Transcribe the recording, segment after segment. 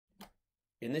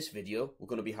In this video, we're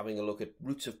going to be having a look at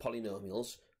roots of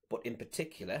polynomials, but in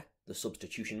particular, the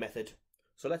substitution method.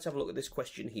 So let's have a look at this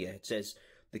question here. It says,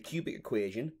 the cubic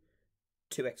equation,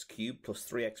 2x cubed plus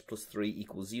 3x plus 3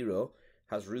 equals 0,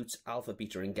 has roots alpha,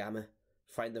 beta, and gamma.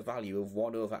 Find the value of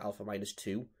 1 over alpha minus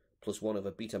 2 plus 1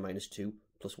 over beta minus 2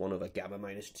 plus 1 over gamma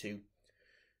minus 2.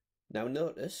 Now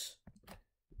notice,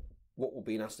 what we're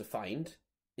being asked to find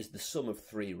is the sum of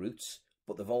three roots,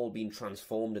 but they've all been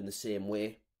transformed in the same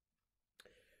way.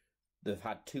 They've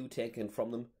had 2 taken from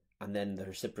them, and then the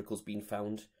reciprocal's been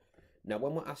found. Now,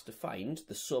 when we're asked to find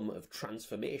the sum of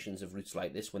transformations of roots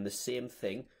like this, when the same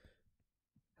thing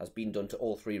has been done to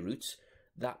all three roots,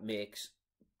 that makes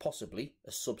possibly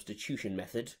a substitution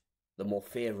method the more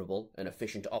favourable and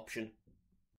efficient option.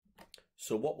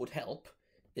 So what would help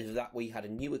is that we had a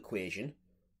new equation,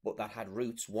 but that had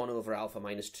roots 1 over alpha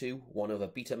minus 2, 1 over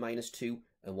beta minus 2,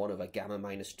 and 1 over gamma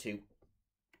minus 2.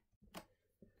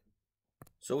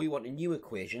 So we want a new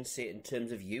equation, say in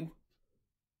terms of u,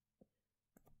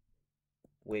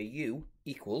 where u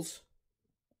equals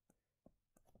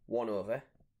 1 over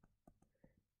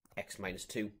x minus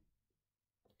 2,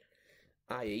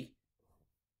 i.e.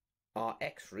 our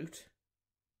x root,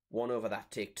 1 over that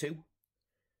take 2,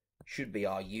 should be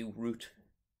our u root.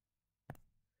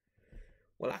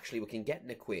 Well, actually we can get an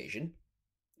equation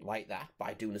like that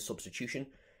by doing a substitution,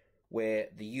 where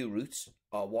the u roots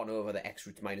are 1 over the x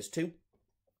root minus 2,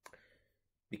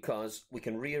 because we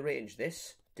can rearrange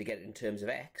this to get it in terms of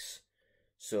x.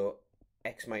 So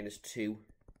x minus 2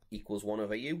 equals 1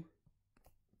 over u,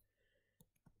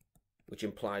 which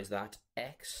implies that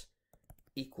x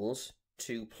equals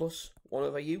 2 plus 1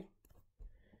 over u.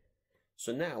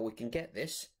 So now we can get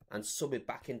this and sub it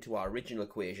back into our original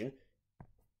equation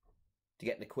to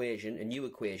get an equation, a new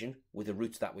equation, with the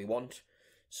roots that we want.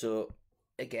 So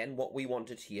again, what we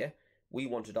wanted here, we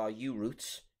wanted our u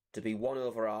roots to be 1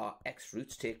 over our x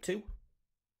roots take 2.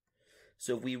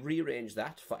 So if we rearrange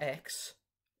that for x,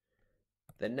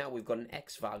 then now we've got an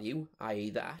x value,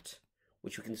 i.e. that,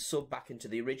 which we can sub back into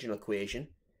the original equation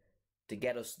to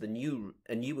get us a new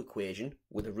equation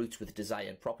with the roots with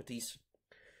desired properties.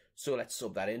 So let's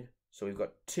sub that in. So we've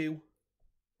got 2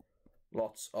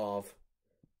 lots of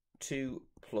 2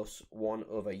 plus 1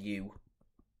 over u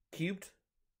cubed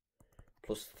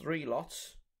plus 3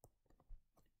 lots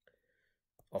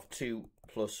of 2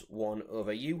 plus 1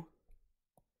 over u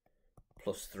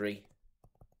plus 3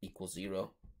 equals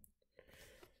 0.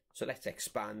 So let's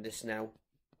expand this now.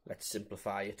 Let's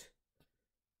simplify it.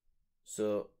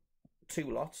 So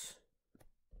 2 lots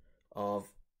of,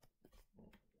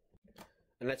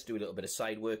 and let's do a little bit of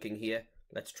side working here.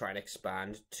 Let's try and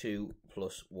expand 2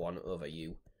 plus 1 over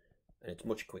u. And it's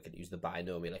much quicker to use the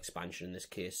binomial expansion in this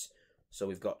case. So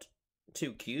we've got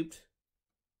 2 cubed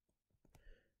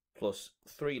plus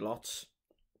 3 lots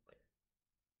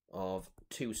of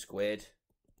 2 squared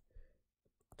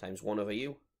times 1 over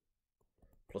u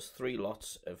plus 3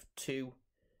 lots of 2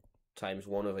 times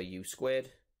 1 over u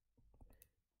squared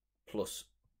plus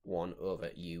 1 over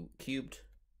u cubed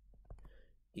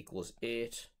equals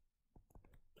 8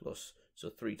 plus,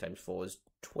 so 3 times 4 is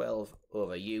 12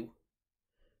 over u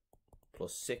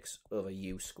plus 6 over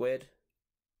u squared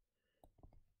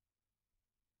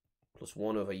plus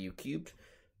 1 over u cubed.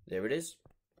 There it is.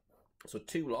 So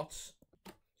 2 lots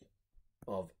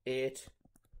of 8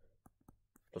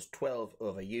 plus 12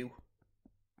 over u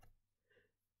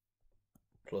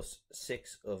plus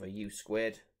 6 over u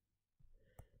squared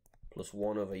plus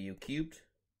 1 over u cubed.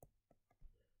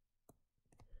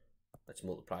 Let's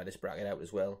multiply this bracket out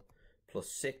as well. Plus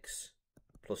 6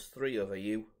 plus 3 over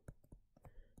u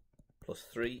plus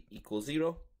 3 equals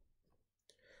 0.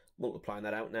 Multiplying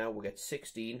that out now, we'll get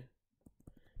 16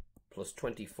 plus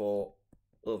 24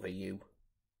 over u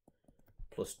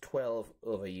plus 12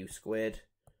 over u squared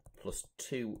plus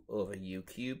 2 over u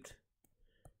cubed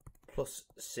plus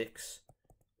 6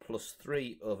 plus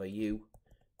 3 over u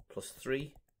plus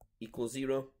 3 equals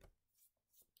 0.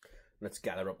 Let's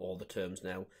gather up all the terms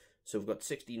now. So we've got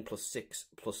 16 plus 6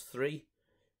 plus 3,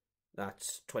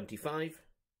 that's 25.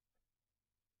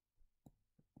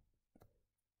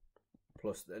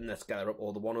 Plus, and let's gather up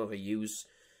all the 1 over u's.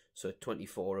 So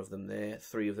 24 of them there,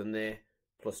 3 of them there,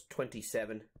 plus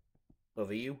 27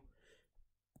 over u.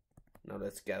 Now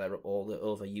let's gather up all the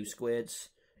over u squareds.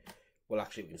 Well,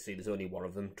 actually we can see there's only one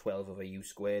of them, 12 over u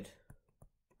squared,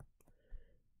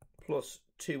 plus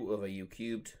 2 over u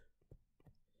cubed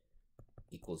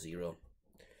equals 0.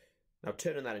 Now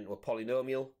turning that into a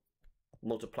polynomial,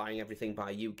 multiplying everything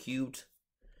by u cubed,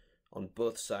 on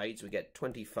both sides we get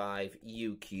 25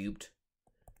 u cubed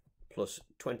plus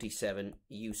 27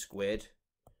 u squared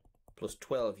plus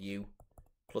 12u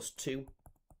plus 2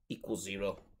 equals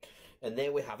 0. And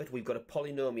there we have it. We've got a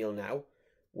polynomial now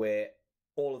where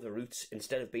all of the roots,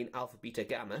 instead of being alpha, beta,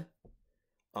 gamma,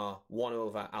 are 1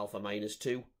 over alpha minus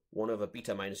 2, 1 over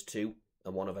beta minus 2,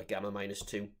 and 1 over gamma minus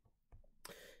 2.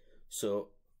 So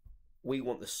we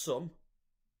want the sum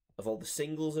of all the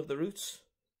singles of the roots.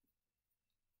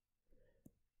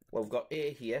 Well, we've got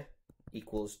A here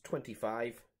equals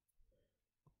 25,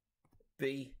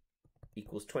 B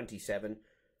equals 27,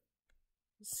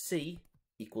 C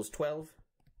equals 12,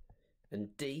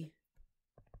 and D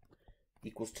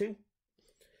equals 2.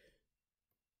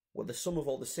 Well, the sum of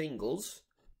all the singles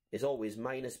is always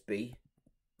minus B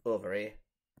over A.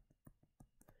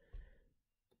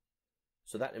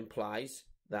 So that implies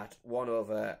that 1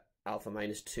 over alpha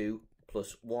minus 2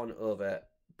 plus 1 over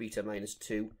beta minus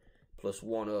 2 plus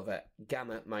 1 over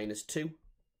gamma minus 2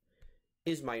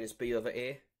 is minus B over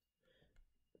A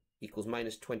equals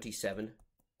minus 27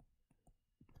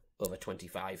 over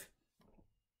 25.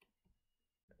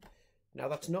 Now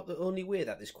that's not the only way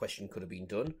that this question could have been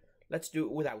done. Let's do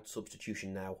it without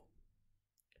substitution now.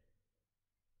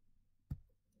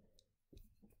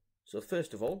 So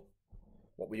first of all,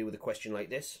 what we do with a question like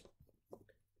this,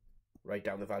 write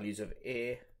down the values of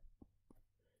A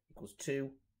equals 2,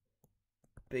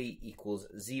 B equals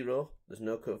 0, there's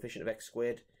no coefficient of x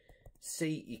squared,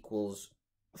 C equals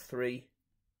 3,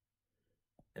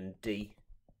 and D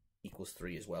equals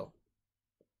 3 as well.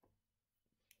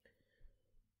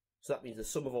 So that means the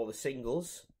sum of all the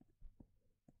singles,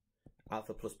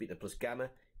 alpha plus beta plus gamma,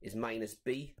 is minus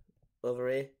B over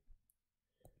A,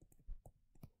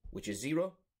 which is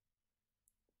 0.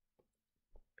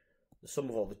 The sum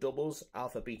of all the doubles,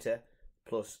 alpha beta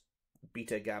plus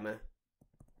beta gamma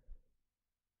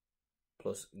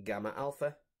plus gamma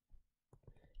alpha,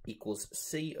 equals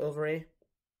C over A,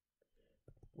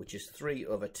 which is 3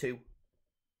 over 2.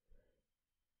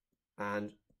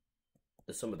 And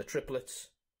the sum of the triplets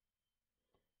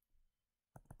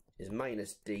is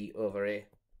minus D over A,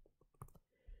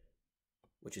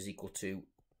 which is equal to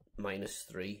minus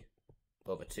 3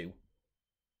 over 2.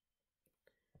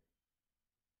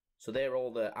 So they're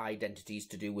all the identities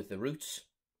to do with the roots.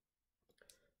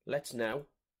 Let's now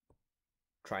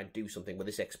try and do something with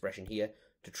this expression here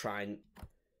to try and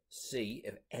see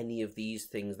if any of these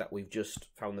things that we've just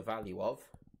found the value of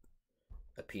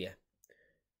appear.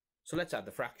 So let's add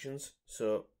the fractions.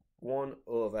 So 1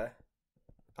 over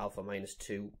alpha minus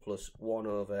 2 plus 1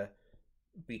 over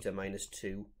beta minus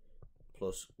 2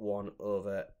 plus 1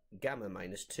 over gamma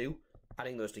minus 2.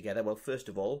 Adding those together, well, first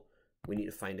of all, we need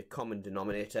to find a common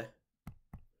denominator.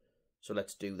 So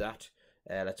let's do that.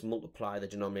 Let's multiply the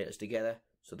denominators together.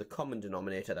 So the common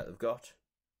denominator that we've got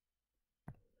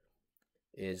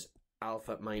is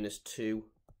alpha minus 2,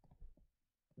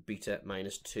 beta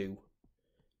minus 2,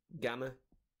 gamma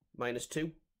minus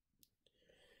 2.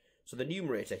 So the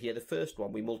numerator here, the first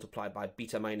one, we multiply by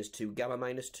beta minus 2, gamma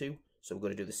minus 2. So we're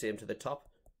going to do the same to the top.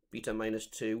 Beta minus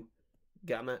 2,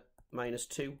 gamma minus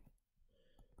 2,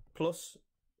 plus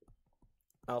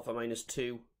alpha minus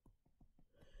 2,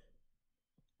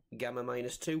 gamma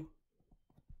minus 2,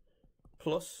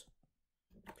 plus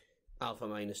alpha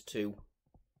minus 2,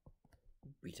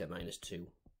 beta minus 2.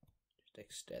 Just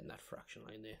extend that fraction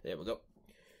line there. There we go.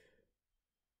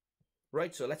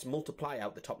 Right, so let's multiply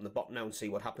out the top and the bottom now and see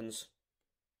what happens.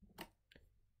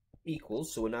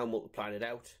 Equals, so we're now multiplying it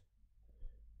out.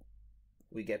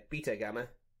 We get beta gamma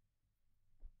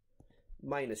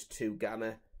minus 2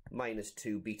 gamma minus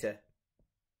 2 beta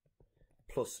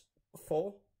plus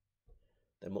 4.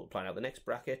 Then multiplying out the next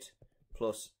bracket,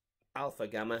 plus alpha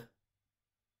gamma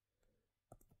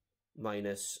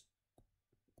minus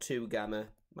 2 gamma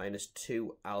minus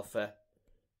 2 alpha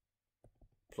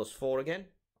plus 4 again,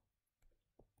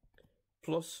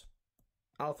 plus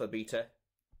alpha beta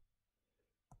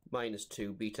minus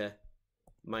 2 beta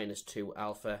minus 2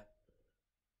 alpha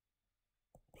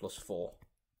plus 4.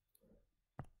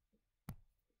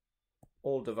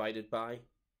 All divided by,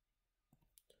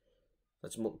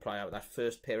 let's multiply out that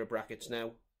first pair of brackets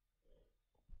now.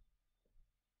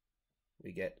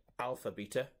 We get alpha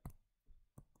beta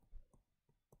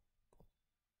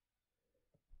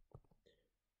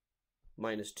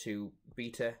minus 2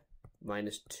 beta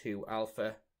minus 2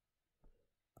 alpha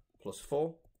plus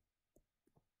 4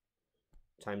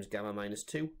 times gamma minus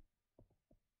 2.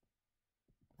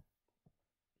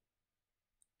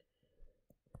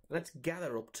 Let's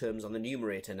gather up terms on the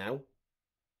numerator now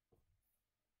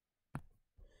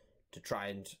to try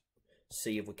and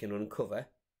see if we can uncover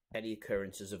any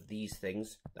occurrences of these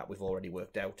things that we've already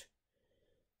worked out.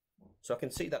 So I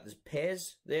can see that there's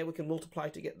pairs there we can multiply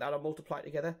to get that are multiplied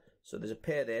together. So there's a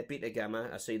pair there, beta gamma.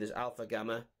 I see there's alpha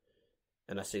gamma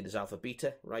and I see there's alpha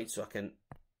beta, right? So I can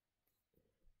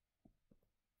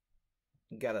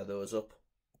gather those up.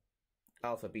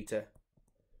 Alpha beta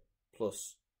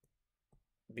plus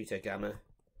beta gamma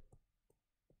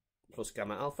plus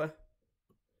gamma alpha.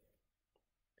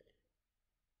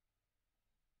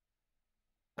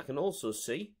 I can also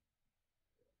see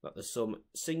that there's some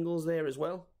singles there as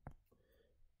well.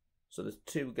 So there's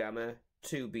 2 gamma,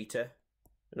 2 beta,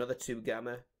 another 2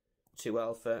 gamma, 2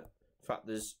 alpha. In fact,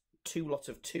 there's 2 lots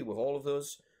of 2 of all of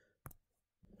those,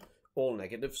 all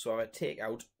negative. So I take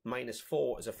out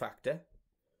 -4 as a factor.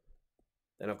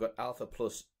 Then I've got alpha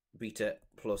plus beta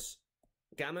plus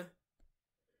gamma.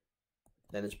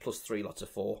 Then there's +3 lots of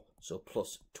 4, so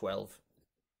 +12.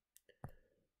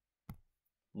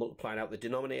 Multiplying out the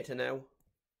denominator now.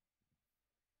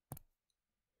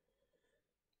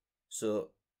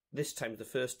 So this times the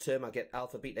first term, I get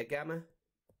alpha beta gamma.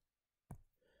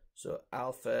 So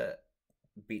alpha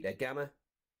beta gamma,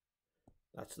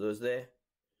 that's those there,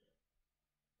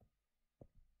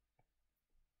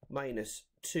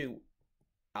 -2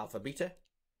 alpha beta,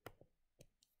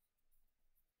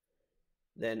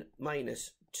 then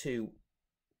 -2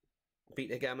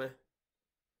 beta gamma,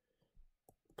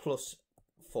 plus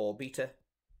 4 beta,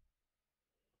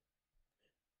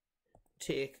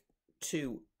 take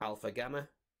 2 alpha gamma,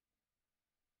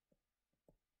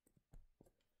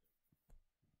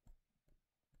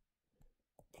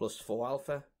 plus 4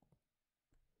 alpha,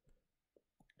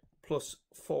 plus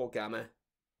 4 gamma,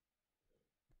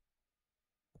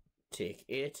 take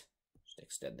 8, just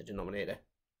extend the denominator.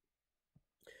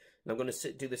 And I'm going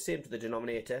to do the same to the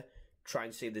denominator, try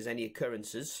and see if there's any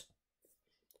occurrences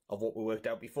of what we worked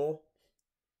out before.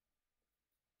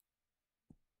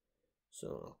 So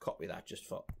I'll copy that just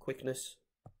for quickness.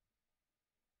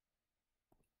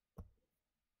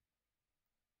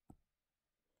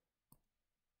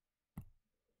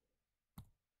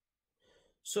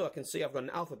 So I can see I've got an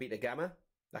alpha beta gamma,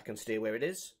 that can stay where it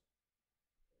is.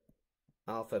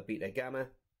 Alpha beta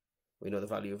gamma, we know the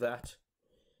value of that.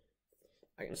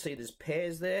 I can see there's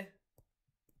pairs there,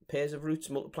 pairs of roots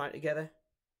multiplied together.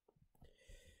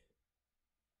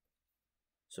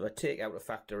 So I take out a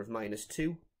factor of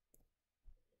 -2.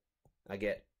 I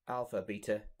get alpha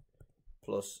beta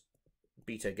plus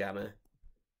beta gamma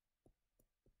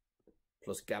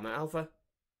plus gamma alpha.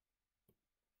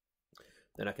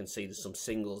 Then I can see there's some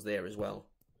singles there as well.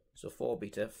 So 4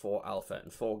 beta, 4 alpha,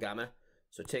 and 4 gamma.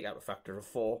 So take out a factor of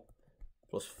 4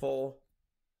 plus 4,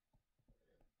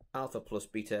 alpha plus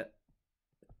beta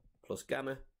plus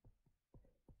gamma,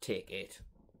 take 8.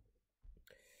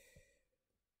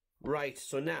 Right,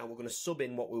 so now we're going to sub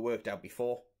in what we worked out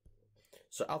before.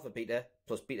 So alpha beta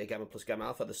plus beta gamma plus gamma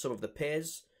alpha, the sum of the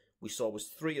pairs we saw was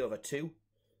 3/2.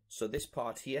 So this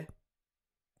part here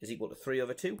is equal to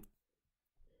 3/2.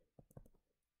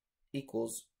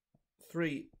 Equals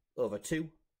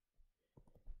 3/2.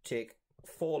 Take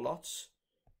 4 lots.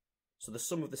 So the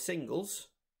sum of the singles,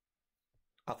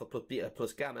 alpha plus beta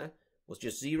plus gamma, was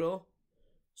just 0.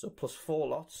 So plus 4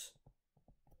 lots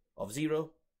of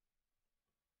 0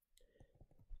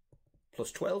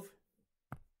 plus 12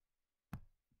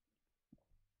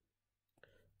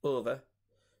 over.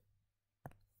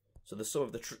 So the sum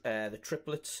of the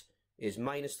triplets is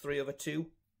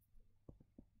 -3/2.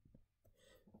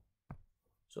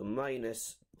 So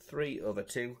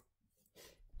 -3/2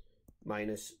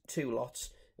 minus 2 lots.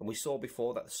 And we saw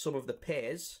before that the sum of the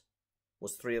pairs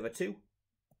was 3/2.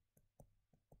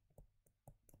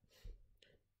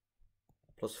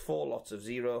 Plus 4 lots of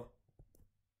 0.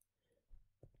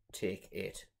 Take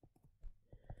 8.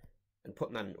 And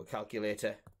putting that into a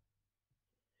calculator.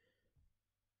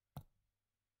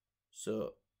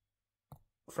 So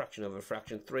fraction over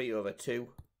fraction,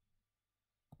 3/2.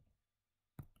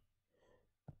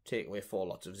 Take away 4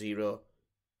 lots of 0,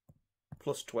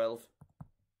 plus 12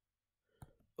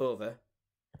 over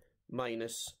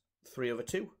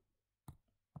 -3/2.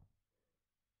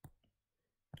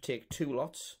 Take 2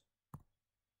 lots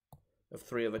of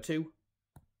 3/2.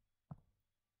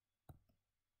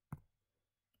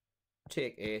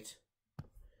 Take 8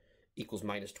 equals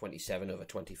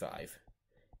 -27/25.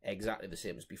 Exactly the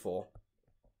same as before.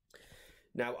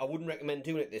 Now, I wouldn't recommend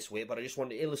doing it this way, but I just want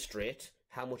to illustrate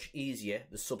how much easier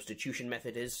the substitution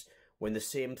method is when the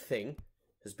same thing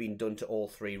has been done to all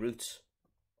 3 roots.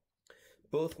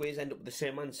 Both ways end up with the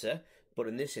same answer, but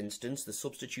in this instance, the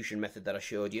substitution method that I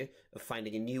showed you of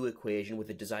finding a new equation with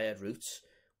the desired roots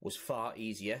was far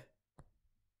easier,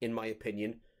 in my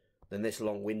opinion, than this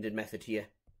long-winded method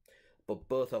here. But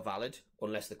both are valid,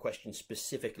 unless the question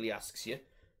specifically asks you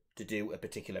to do a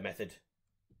particular method.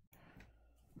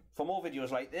 For more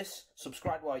videos like this,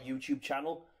 subscribe to our YouTube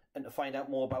channel And to find out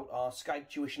more about our Skype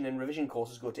tuition and revision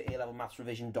courses, go to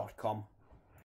alevelmathsrevision.com.